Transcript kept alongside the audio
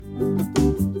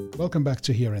Welcome back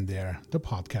to Here and There, the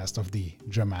podcast of the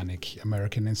Germanic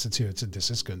American Institute. This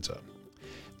is Günther.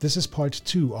 This is part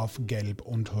 2 of Gelb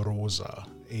und Rosa,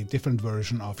 a different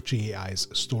version of GAI's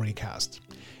Storycast.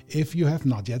 If you have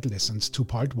not yet listened to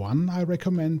part 1, I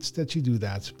recommend that you do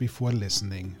that before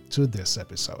listening to this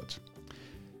episode.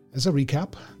 As a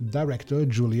recap, director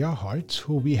Julia Hart,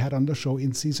 who we had on the show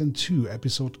in Season 2,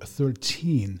 Episode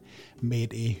 13,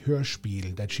 made a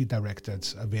Hörspiel that she directed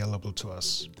available to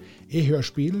us. A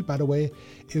Hörspiel, by the way,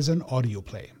 is an audio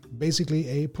play, basically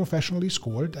a professionally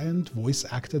scored and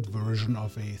voice-acted version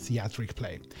of a theatric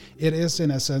play. It is, in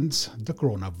essence, the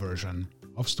grown-up version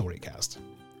of Storycast.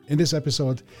 In this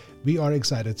episode, we are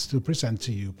excited to present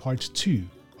to you part 2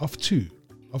 of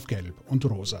Gelb und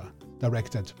Rosa,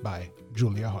 directed by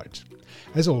Julia Hart.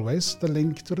 As always, the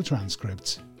link to the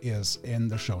transcript is in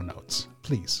the show notes.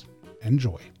 Please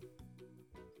enjoy.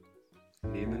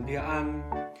 Nehmen wir an,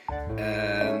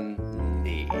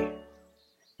 nee.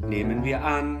 Nehmen wir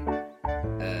an,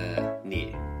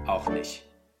 nee, auch nicht.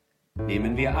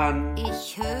 Nehmen wir an.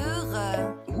 Ich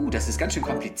höre. Das ist ganz schön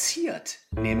kompliziert.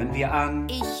 Nehmen wir an.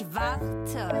 Ich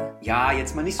warte. Ja,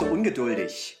 jetzt mal nicht so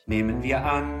ungeduldig. Nehmen wir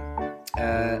an.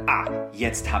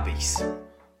 Jetzt hab ich's.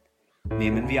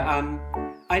 Nehmen wir an,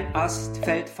 ein Ast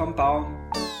fällt vom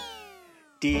Baum,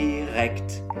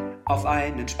 direkt auf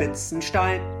einen spitzen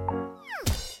Stein.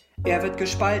 Er wird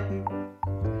gespalten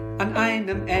an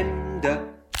einem Ende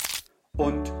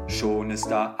und schon ist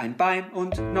da ein Bein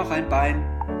und noch ein Bein.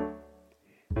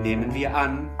 Nehmen wir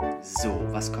an, so,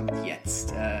 was kommt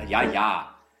jetzt?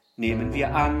 Nehmen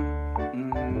wir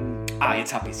an,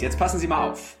 jetzt hab ich's, jetzt passen Sie mal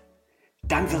auf.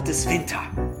 Dann wird es Winter.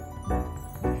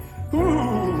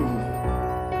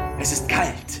 Es ist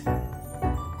kalt.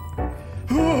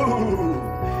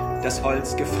 Das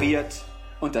Holz gefriert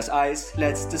und das Eis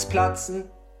lässt es platzen.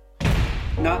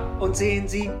 Na, und sehen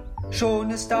Sie, schon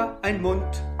ist da ein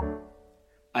Mund.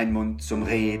 Ein Mund zum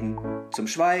Reden, zum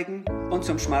Schweigen und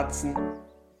zum Schmatzen.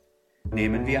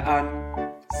 Nehmen wir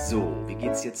an. So, wie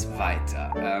geht's jetzt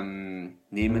weiter?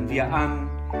 Nehmen wir an.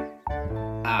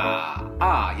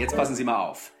 Jetzt passen Sie mal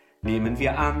auf. Nehmen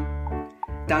wir an,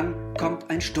 dann kommt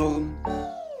ein Sturm.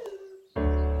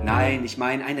 Nein, ich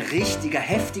meine ein richtiger,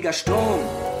 heftiger Sturm.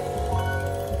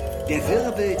 Der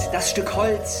wirbelt das Stück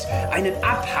Holz einen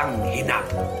Abhang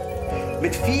hinab.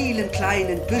 Mit vielen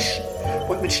kleinen Büschen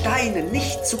und mit Steinen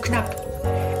nicht zu knapp.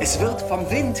 Es wird vom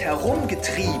Wind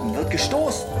herumgetrieben, wird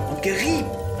gestoßen und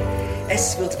gerieben.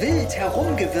 Es wird wild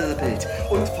herumgewirbelt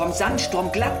und vom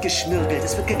Sandsturm glatt geschmirgelt.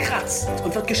 Es wird gekratzt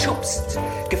und wird geschubst,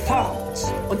 geformt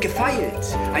und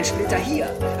gefeilt. Ein Splitter hier,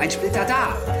 ein Splitter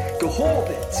da,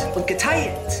 gehobelt und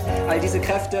geteilt. All diese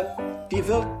Kräfte, die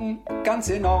wirken ganz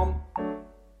enorm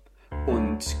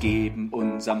und geben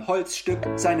unserem Holzstück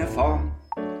seine Form.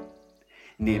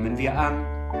 Nehmen wir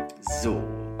an, so,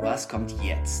 was kommt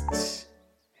jetzt?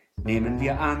 Nehmen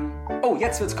wir an,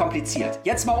 jetzt wird's kompliziert,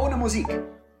 jetzt mal ohne Musik.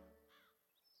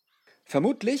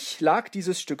 Vermutlich lag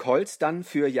dieses Stück Holz dann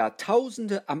für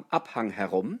Jahrtausende am Abhang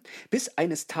herum, bis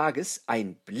eines Tages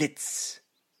ein Blitz,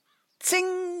 zing,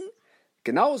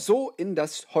 genau so in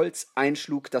das Holz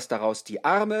einschlug, dass daraus die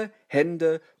Arme,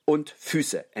 Hände und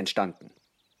Füße entstanden.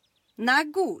 Na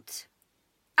gut.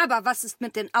 Aber was ist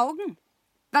mit den Augen?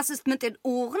 Was ist mit den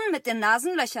Ohren, mit den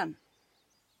Nasenlöchern?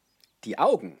 Die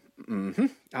Augen?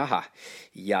 Aha.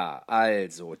 Ja,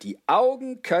 also, die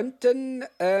Augen könnten,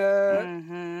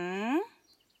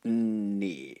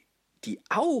 Nee, die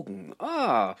Augen,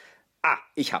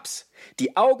 ich hab's.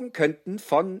 Die Augen könnten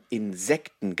von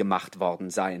Insekten gemacht worden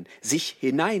sein, sich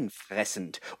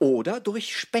hineinfressend oder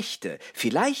durch Spechte,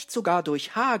 vielleicht sogar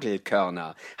durch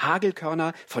Hagelkörner.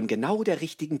 Hagelkörner von genau der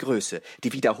richtigen Größe,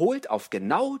 die wiederholt auf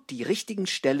genau die richtigen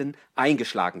Stellen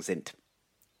eingeschlagen sind.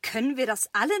 Können wir das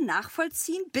alle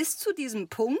nachvollziehen bis zu diesem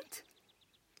Punkt?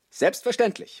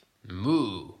 Selbstverständlich.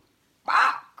 Moo.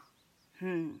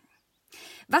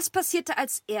 Was passierte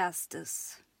als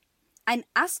erstes? Ein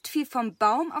Ast fiel vom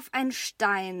Baum auf einen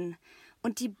Stein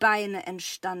und die Beine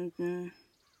entstanden.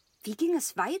 Wie ging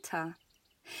es weiter?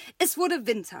 Es wurde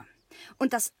Winter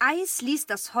und das Eis ließ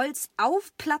das Holz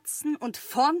aufplatzen und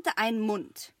formte einen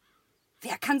Mund.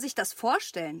 Wer kann sich das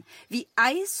vorstellen, wie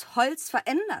Eis Holz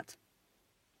verändert?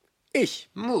 Ich.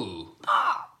 Moo.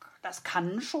 Das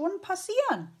kann schon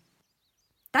passieren.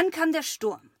 Dann kam der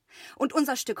Sturm und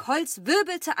unser Stück Holz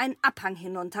wirbelte einen Abhang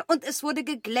hinunter und es wurde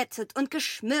geglättet und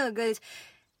geschmirgelt.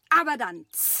 Aber dann,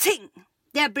 zing,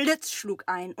 der Blitz schlug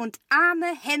ein und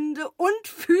Arme, Hände und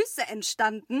Füße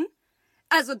entstanden.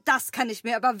 Also das kann ich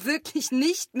mir aber wirklich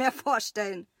nicht mehr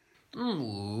vorstellen.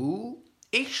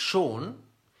 Ich schon.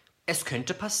 Es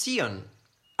könnte passieren.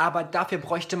 Aber dafür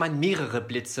bräuchte man mehrere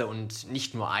Blitze und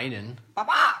nicht nur einen.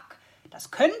 Babak,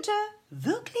 das könnte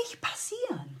wirklich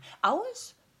passieren.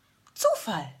 Aus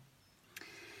Zufall.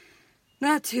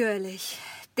 Natürlich.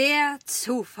 Der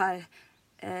Zufall.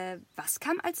 Was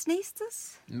kam als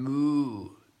nächstes?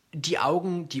 Die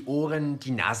Augen, die Ohren,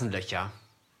 die Nasenlöcher.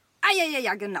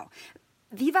 Ja, genau.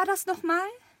 Wie war das nochmal?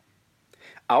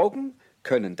 Augen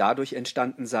können dadurch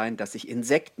entstanden sein, dass sich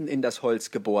Insekten in das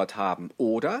Holz gebohrt haben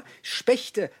oder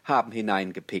Spechte haben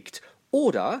hineingepickt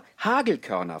oder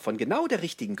Hagelkörner von genau der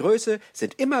richtigen Größe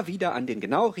sind immer wieder an den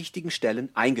genau richtigen Stellen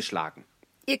eingeschlagen.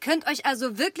 Ihr könnt euch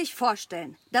also wirklich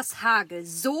vorstellen, dass Hagel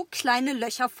so kleine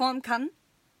Löcher formen kann?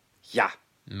 Ja.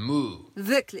 Mu.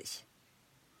 Wirklich?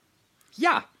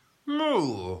 Ja.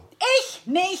 Mu. Ich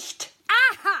nicht.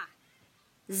 Aha!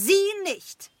 Sie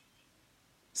nicht.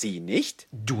 Sie nicht?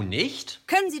 Du nicht?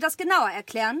 Können Sie das genauer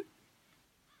erklären?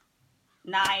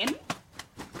 Nein.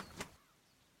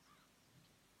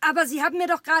 Aber Sie haben mir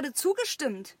doch gerade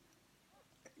zugestimmt.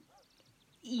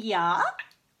 Ja.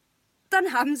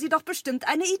 Dann haben Sie doch bestimmt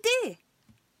eine Idee.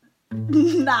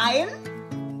 Nein.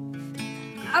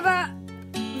 Aber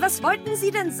was wollten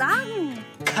Sie denn sagen?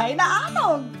 Keine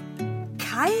Ahnung.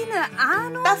 Keine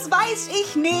Ahnung? Das weiß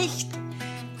ich nicht.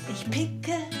 Ich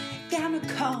picke gerne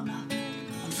Körner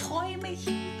und freue mich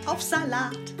auf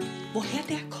Salat. Woher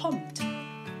der kommt?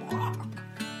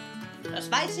 Das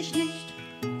weiß ich nicht.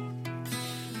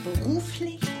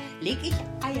 Beruflich leg ich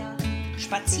Eier.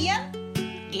 Spazieren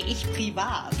gehe ich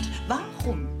privat.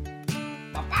 Warum?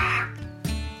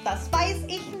 Das weiß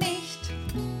ich nicht.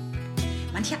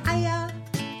 Manche Eier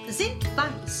sind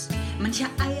weiß, manche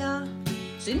Eier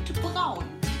sind braun.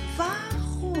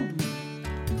 Warum?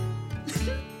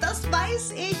 Das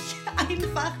weiß ich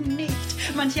einfach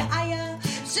nicht. Manche Eier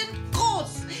sind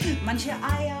groß, manche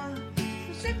Eier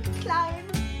sind klein.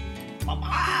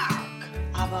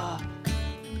 Aber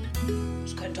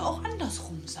es könnte auch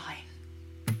andersrum sein.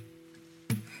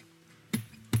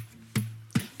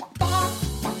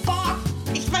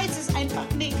 Ich weiß es einfach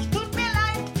nicht. Tut mir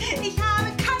leid, ich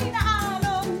habe keine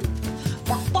Ahnung.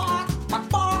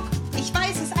 Ich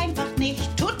weiß es einfach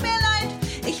nicht. Tut mir leid,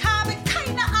 ich habe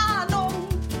keine Ahnung.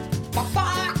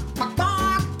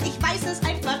 Ich weiß es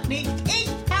einfach nicht. Ich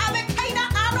habe keine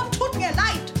Ahnung. Tut mir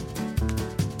leid.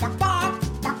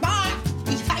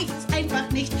 Ich weiß es einfach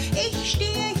nicht. Ich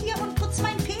stehe hier und putze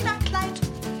mein Federkleid.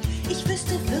 Ich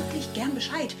wüsste wirklich gern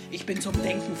Bescheid. Ich bin zum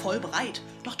Denken voll bereit.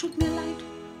 Doch tut mir leid,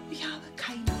 ich habe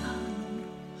keine Ahnung.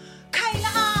 Keine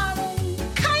Ahnung,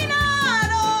 keine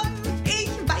Ahnung. Ich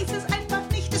weiß es einfach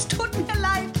nicht, es tut mir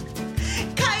leid.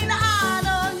 Keine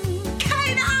Ahnung,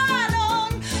 keine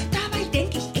Ahnung. Dabei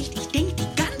denke ich echt, ich denke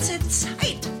die ganze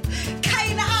Zeit.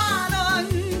 Keine Ahnung,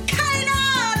 keine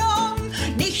Ahnung.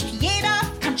 Nicht jeder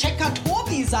kann Checker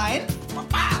Tobi sein.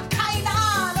 Keine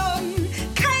Ahnung,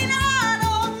 keine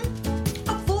Ahnung.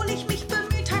 Obwohl ich mich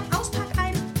bemüht habe, aus Tag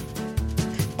ein.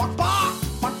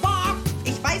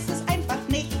 Ich weiß es einfach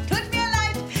nicht. Tut mir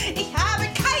leid, ich habe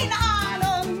keine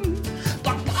Ahnung.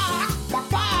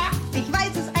 Ich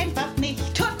weiß es einfach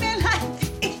nicht. Tut mir leid,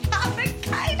 ich habe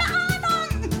keine Ahnung.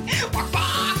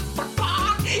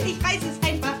 Ich weiß es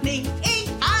einfach nicht. Ich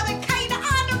habe keine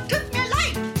Ahnung. Tut mir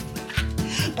leid.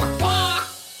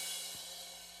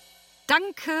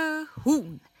 Danke,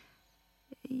 Huhn.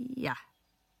 Ja.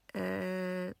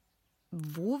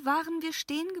 Wo waren wir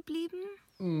stehen geblieben?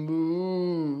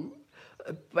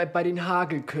 Bei den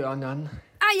Hagelkörnern.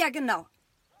 Ja, genau.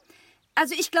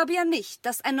 Also ich glaube ja nicht,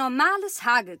 dass ein normales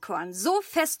Hagelkorn so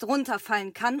fest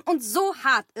runterfallen kann und so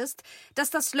hart ist, dass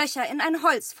das Löcher in ein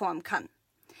Holz formen kann.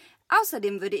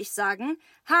 Außerdem würde ich sagen,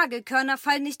 Hagelkörner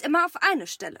fallen nicht immer auf eine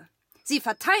Stelle. Sie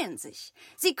verteilen sich.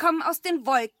 Sie kommen aus den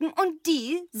Wolken und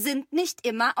die sind nicht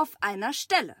immer auf einer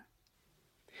Stelle.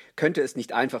 Könnte es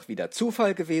nicht einfach wieder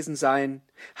Zufall gewesen sein?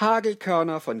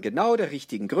 Hagelkörner von genau der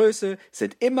richtigen Größe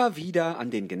sind immer wieder an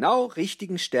den genau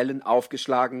richtigen Stellen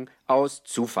aufgeschlagen aus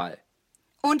Zufall.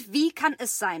 Und wie kann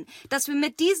es sein, dass wir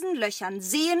mit diesen Löchern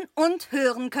sehen und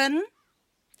hören können?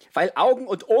 Weil Augen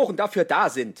und Ohren dafür da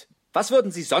sind. Was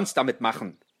würden Sie sonst damit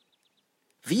machen?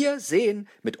 Wir sehen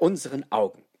mit unseren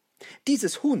Augen.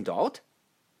 Dieses Huhn dort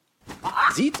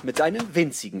sieht mit seinen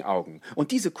winzigen Augen.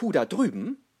 Und diese Kuh da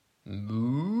drüben,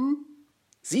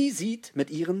 sie sieht mit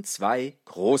ihren 2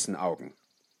 großen Augen.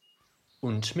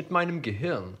 Und mit meinem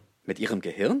Gehirn. Mit ihrem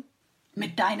Gehirn?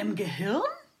 Mit deinem Gehirn?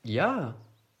 Ja,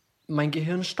 mein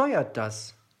Gehirn steuert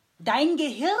das. Dein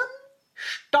Gehirn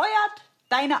steuert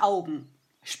deine Augen.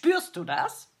 Spürst du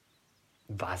das?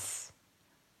 Was?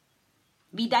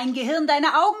 Wie dein Gehirn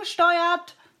deine Augen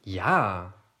steuert?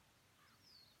 Ja.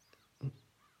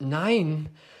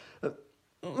 Nein.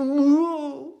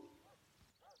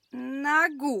 Na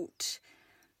gut.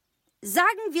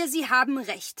 Sagen wir, Sie haben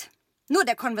recht. Nur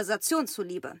der Konversation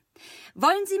zuliebe.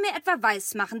 Wollen Sie mir etwa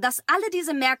weismachen, dass alle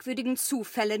diese merkwürdigen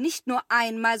Zufälle nicht nur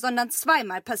einmal, sondern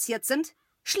zweimal passiert sind?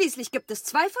 Schließlich gibt es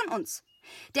 2 von uns.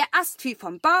 Der Ast fiel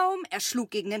vom Baum, er schlug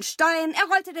gegen den Stein, er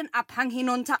rollte den Abhang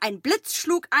hinunter, ein Blitz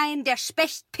schlug ein, der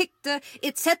Specht pickte,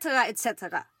 etc.,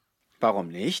 etc. Warum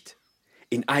nicht?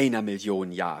 In 1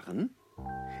 Million Jahren?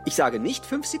 Ich sage nicht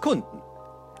 5 Sekunden.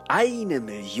 1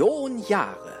 Million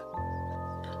Jahre.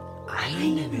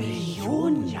 1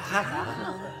 Million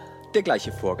Jahre? Der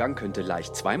gleiche Vorgang könnte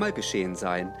leicht zweimal geschehen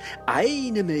sein.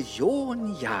 1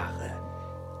 Million Jahre.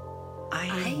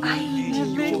 1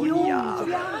 Million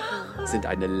Jahre? Sind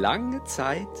eine lange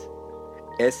Zeit.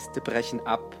 Äste brechen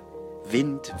ab,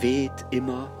 Wind weht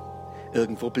immer,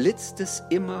 irgendwo blitzt es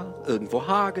immer, irgendwo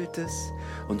hagelt es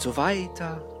und so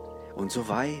weiter und so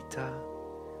weiter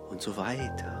und so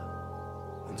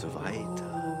weiter und so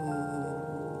weiter.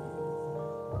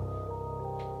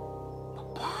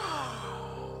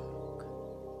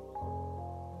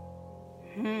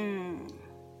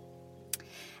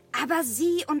 Aber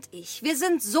Sie und ich, wir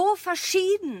sind so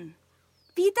verschieden.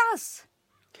 Wie das?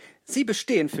 Sie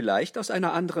bestehen vielleicht aus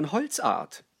einer anderen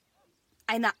Holzart.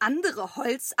 Eine andere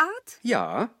Holzart?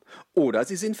 Ja, oder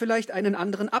sie sind vielleicht einen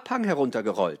anderen Abhang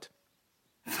heruntergerollt.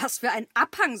 Was für ein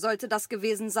Abhang sollte das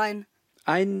gewesen sein?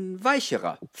 Ein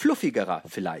weicherer, fluffigerer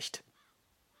vielleicht.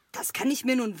 Das kann ich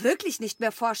mir nun wirklich nicht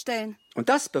mehr vorstellen. Und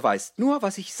das beweist nur,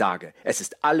 was ich sage. Es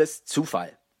ist alles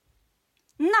Zufall.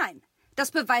 Nein,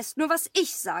 das beweist nur, was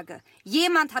ich sage.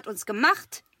 Jemand hat uns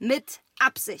gemacht mit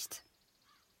Absicht.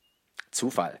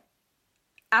 Zufall.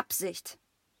 Absicht.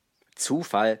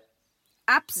 Zufall.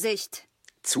 Absicht.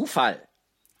 Zufall.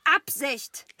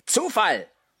 Absicht. Zufall.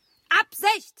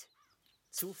 Absicht.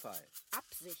 Zufall.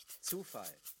 Absicht.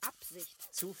 Zufall.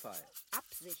 Absicht. Zufall.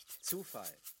 Absicht.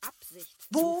 Zufall. Absicht.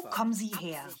 Wo kommen Sie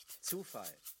her?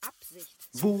 Zufall. Absicht.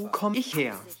 Wo komme ich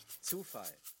her?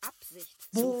 Zufall. Absicht.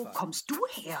 Wo kommst du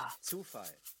her? Zufall.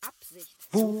 Absicht.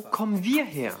 Wo kommen wir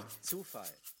her? Zufall.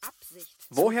 Absicht.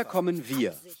 Woher kommen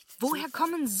wir? Woher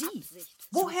kommen Sie?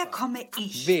 Woher komme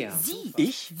ich? Wer? Sie.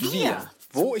 Ich, wir.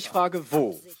 Wo, ich frage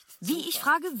wo. Wie, ich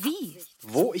frage wie.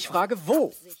 Wo, ich frage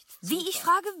wo. Wie, ich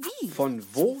frage wie. Von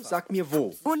wo, sag mir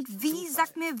wo. Und wie,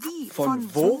 sag mir wie.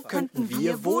 Von wo könnten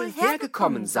wir wohl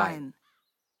hergekommen sein?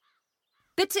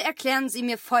 Bitte erklären Sie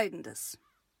mir Folgendes.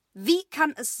 Wie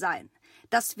kann es sein,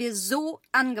 dass wir so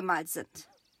angemalt sind?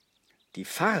 Die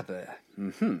Farbe.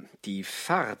 Die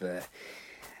Farbe.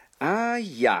 Ah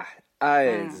ja,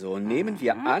 also nehmen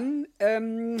wir an,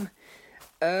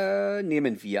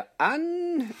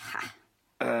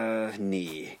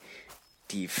 nee,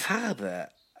 die Farbe,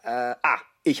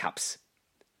 ich hab's.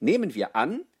 Nehmen wir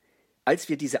an, als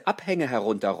wir diese Abhänge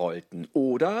herunterrollten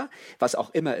oder was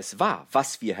auch immer es war,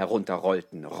 was wir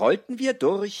herunterrollten, rollten wir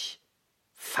durch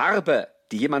Farbe,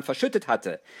 die jemand verschüttet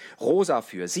hatte. Rosa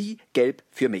für Sie, gelb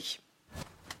für mich.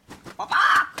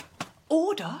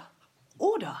 Oder,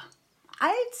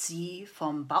 als Sie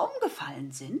vom Baum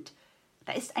gefallen sind,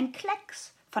 da ist ein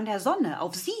Klecks von der Sonne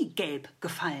auf Sie gelb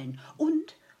gefallen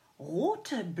und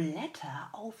rote Blätter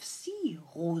auf Sie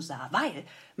rosa, weil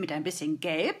mit ein bisschen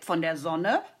Gelb von der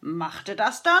Sonne machte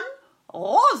das dann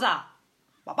rosa.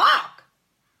 Babak!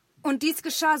 Und dies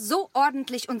geschah so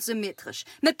ordentlich und symmetrisch,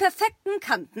 mit perfekten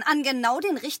Kanten an genau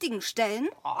den richtigen Stellen.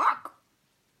 Babak!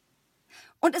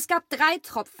 Und es gab 3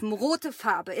 Tropfen rote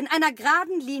Farbe in einer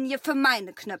geraden Linie für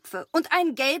meine Knöpfe und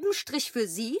einen gelben Strich für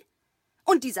Sie.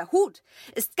 Und dieser Hut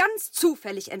ist ganz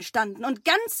zufällig entstanden und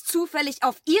ganz zufällig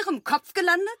auf Ihrem Kopf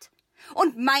gelandet?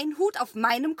 Und mein Hut auf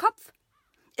meinem Kopf?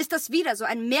 Ist das wieder so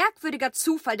ein merkwürdiger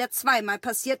Zufall, der zweimal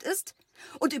passiert ist?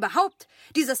 Und überhaupt,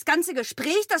 dieses ganze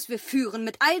Gespräch, das wir führen,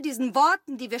 mit all diesen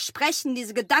Worten, die wir sprechen,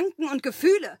 diese Gedanken und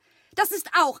Gefühle, das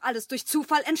ist auch alles durch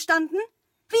Zufall entstanden?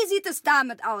 Wie sieht es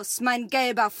damit aus, mein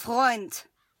gelber Freund?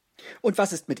 Und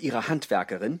was ist mit Ihrer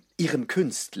Handwerkerin, Ihrem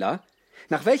Künstler?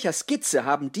 Nach welcher Skizze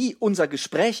haben die unser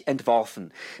Gespräch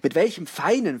entworfen? Mit welchem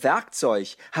feinen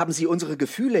Werkzeug haben sie unsere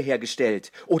Gefühle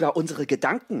hergestellt oder unsere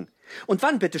Gedanken? Und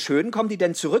wann, bitteschön, kommen die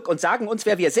denn zurück und sagen uns,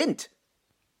 wer wir sind?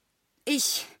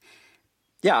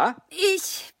 Ja?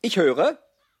 Ich höre.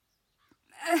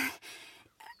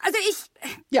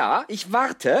 Ja, ich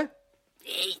warte.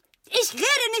 Ich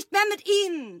rede nicht mehr mit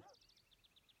Ihnen.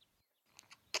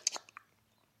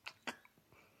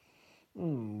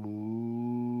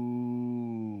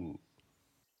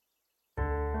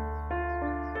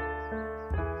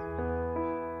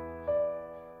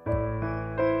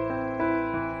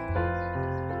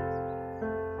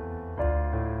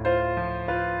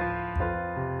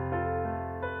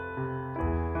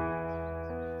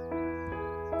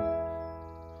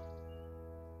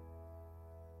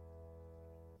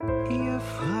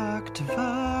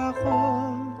 fragt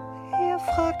warum, ihr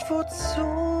fragt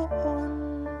wozu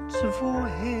und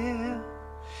woher.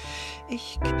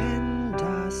 Ich kenn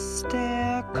das,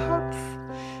 der Kopf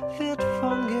wird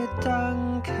von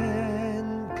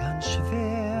Gedanken ganz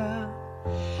schwer.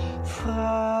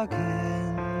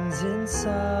 Fragen sind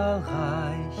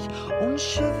zahlreich und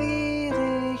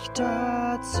schwierig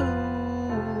dazu.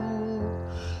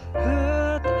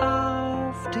 Hört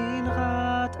auf den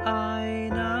Rat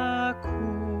einer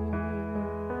Kuh.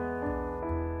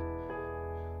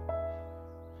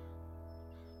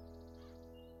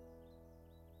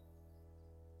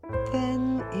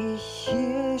 Wenn ich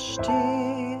hier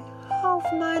stehe auf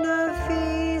meiner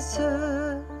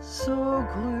Wiese so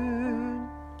grün,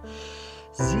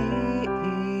 seh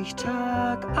ich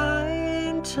Tag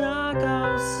ein, Tag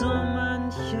aus so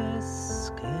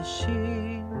manches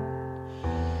geschehen.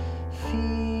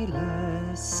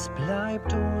 Vieles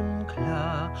bleibt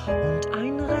unklar und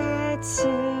ein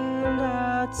Rätsel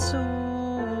dazu.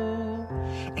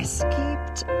 Es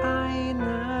gibt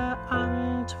eine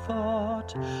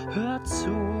Antwort, hört zu.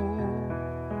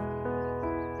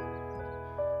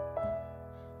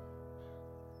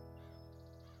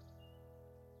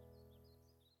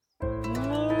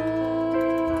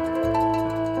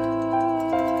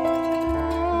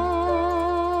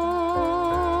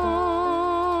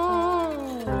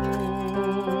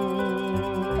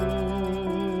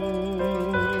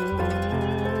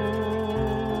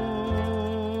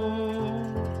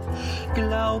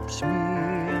 Glaubt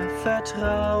mir,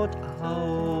 vertraut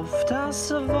auf das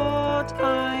Wort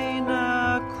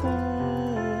einer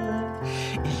Kuh.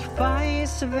 Ich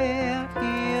weiß, wer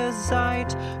ihr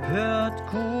seid, hört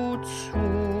gut zu.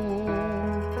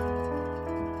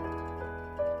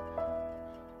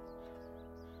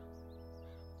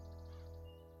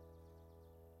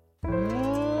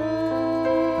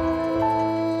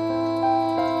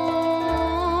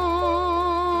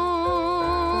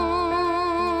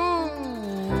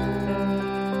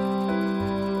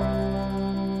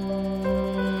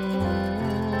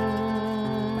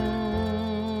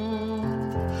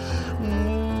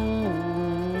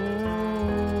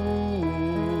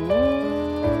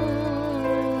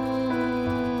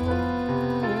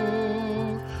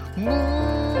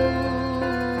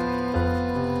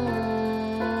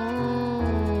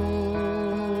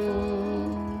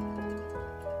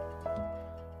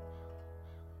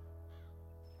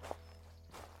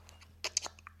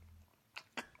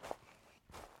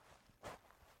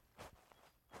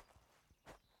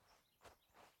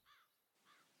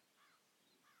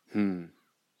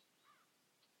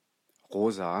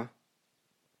 Rosa?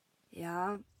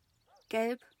 Ja,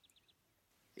 Gelb?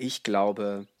 Ich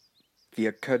glaube,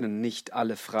 wir können nicht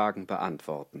alle Fragen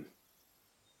beantworten.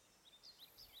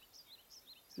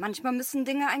 Manchmal müssen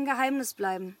Dinge ein Geheimnis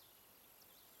bleiben.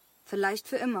 Vielleicht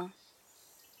für immer.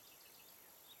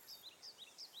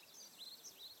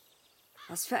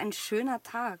 Was für ein schöner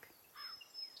Tag.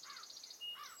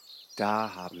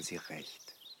 Da haben Sie recht.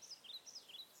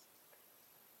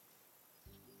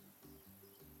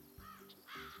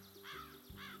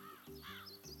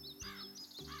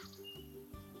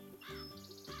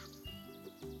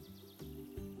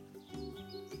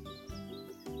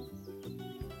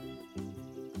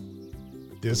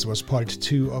 This was part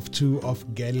 2 of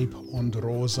Gelb und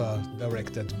Rosa,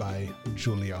 directed by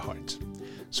Julia Hart.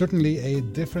 Certainly a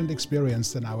different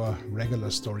experience than our regular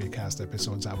Storycast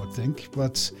episodes, I would think.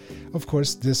 But of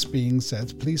course, this being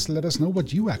said, please let us know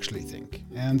what you actually think.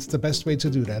 And the best way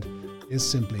to do that is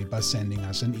simply by sending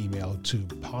us an email to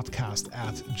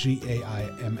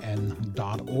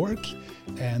podcast@gaimn.org.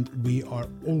 And we are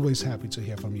always happy to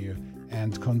hear from you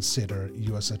and consider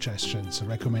your suggestions,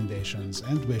 recommendations,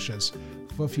 and wishes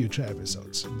for future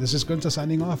episodes. This is Günther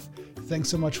signing off. Thanks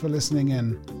so much for listening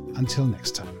in. Until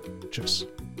next time. Tschüss.